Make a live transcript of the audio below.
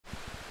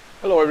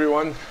Hello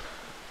everyone.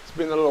 It's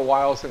been a little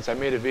while since I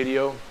made a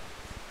video.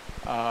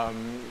 The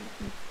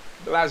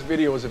last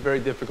video was a very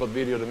difficult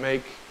video to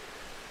make.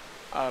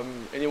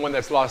 Anyone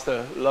that's lost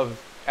a loved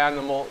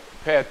animal,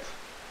 pet,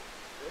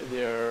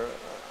 they're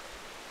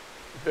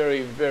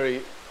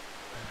very,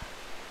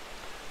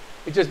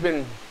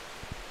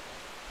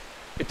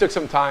 it took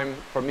some time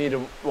for me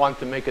to want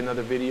to make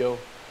another video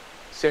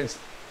since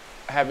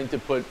having to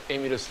put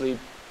Amy to sleep.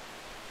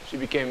 She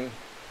became,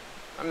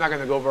 I'm not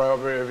going to go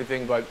over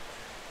everything, but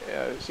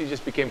she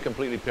just became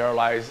completely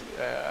paralyzed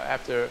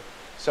after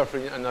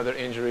suffering another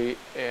injury,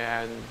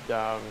 and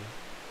I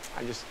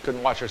just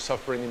couldn't watch her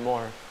suffer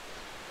anymore.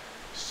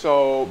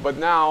 So, but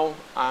now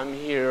I'm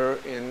here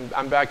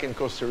I'm back in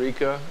Costa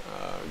Rica.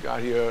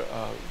 Got here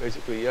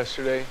basically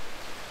yesterday,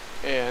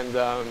 and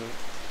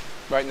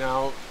right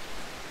now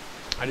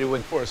I did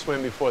went for a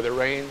swim before the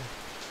rain.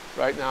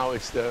 Right now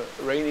it's the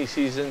rainy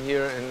season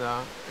here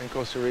in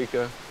Costa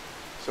Rica,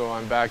 so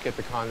I'm back at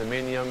the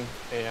condominium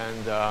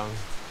and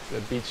the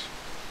beach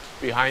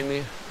behind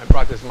me. I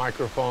brought this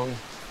microphone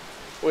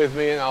with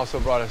me, and I also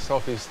brought a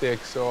selfie stick,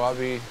 so I'll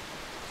be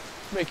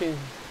making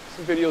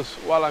some videos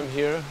while I'm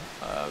here.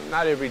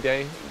 Not every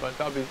day, but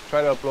I'll be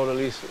trying to upload at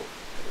least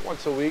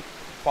once a week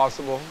if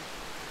possible.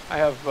 I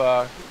have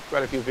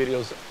quite a few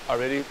videos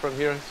already from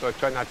here, so I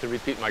try not to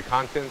repeat my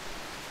content,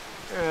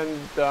 and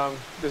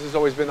this has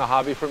always been a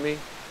hobby for me,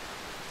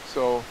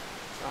 so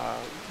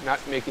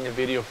not making a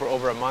video for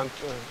over a month.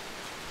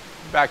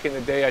 Back in the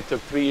day I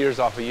took 3 years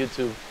off of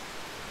YouTube,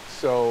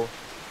 so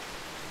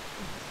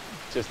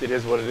just it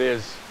is what it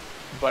is.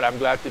 But I'm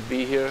glad to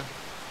be here.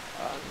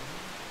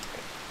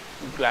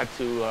 Glad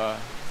to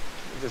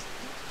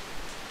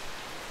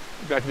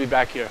be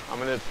back here.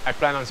 I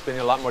plan on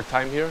spending a lot more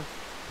time here,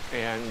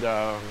 and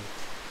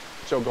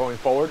so going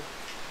forward,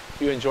 if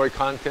you enjoy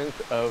content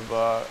of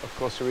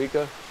Costa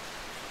Rica,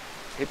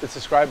 hit the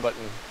subscribe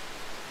button.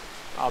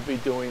 I'll be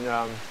doing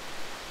a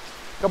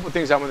couple of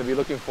things I'm going to be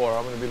looking for.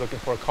 I'm going to be looking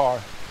for a car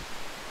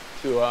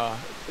to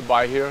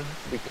buy here,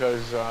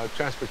 because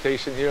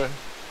transportation here,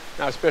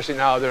 now especially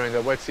now during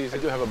the wet season,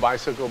 I do have a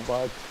bicycle,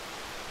 but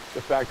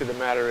the fact of the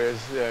matter is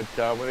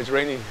that when it's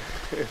raining,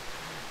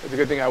 it's a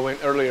good thing I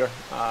went earlier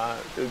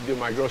to do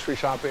my grocery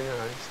shopping,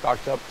 and I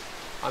stocked up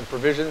on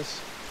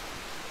provisions.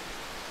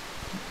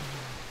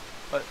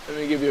 But let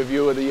me give you a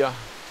view of the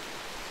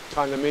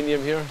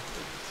condominium here.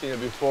 I've seen it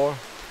before.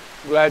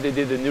 I'm glad they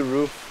did the new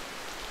roof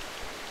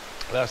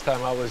last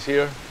time I was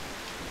here,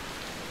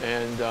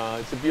 and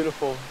it's a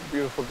beautiful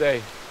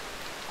day.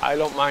 I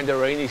don't mind the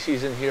rainy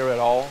season here at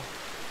all.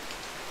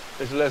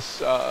 There's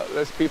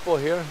less people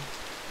here,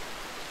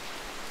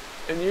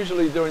 and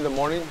usually during the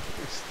morning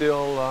it's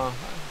still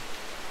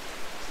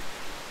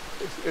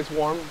it's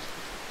warm.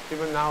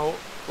 Even now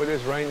with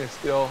this rain, it's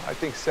still, I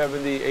think,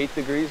 78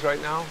 degrees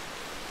right now,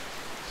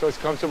 so it's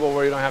comfortable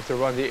where you don't have to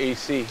run the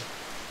AC.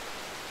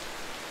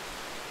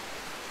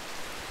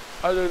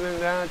 Other than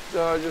that,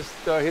 just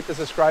hit the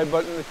subscribe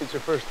button if it's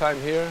your first time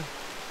here,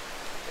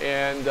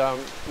 and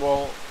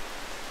well,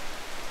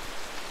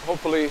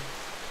 hopefully,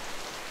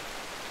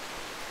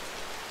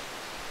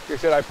 like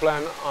I said, I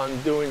plan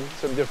on doing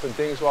some different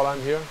things while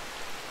I'm here,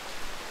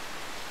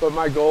 but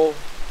my goal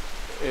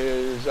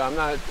is, I'm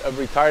not of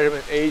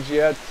retirement age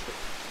yet,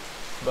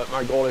 but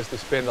my goal is to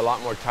spend a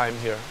lot more time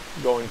here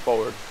going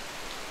forward.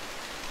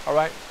 All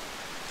right,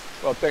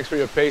 well, thanks for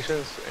your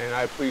patience, and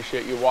I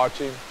appreciate you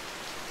watching.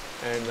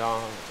 And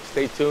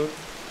stay tuned,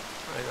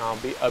 and I'll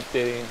be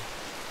updating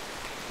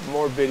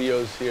more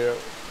videos here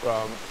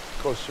from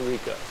Costa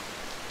Rica.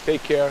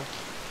 Take care,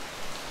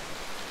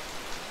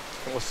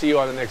 and we'll see you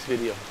on the next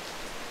video.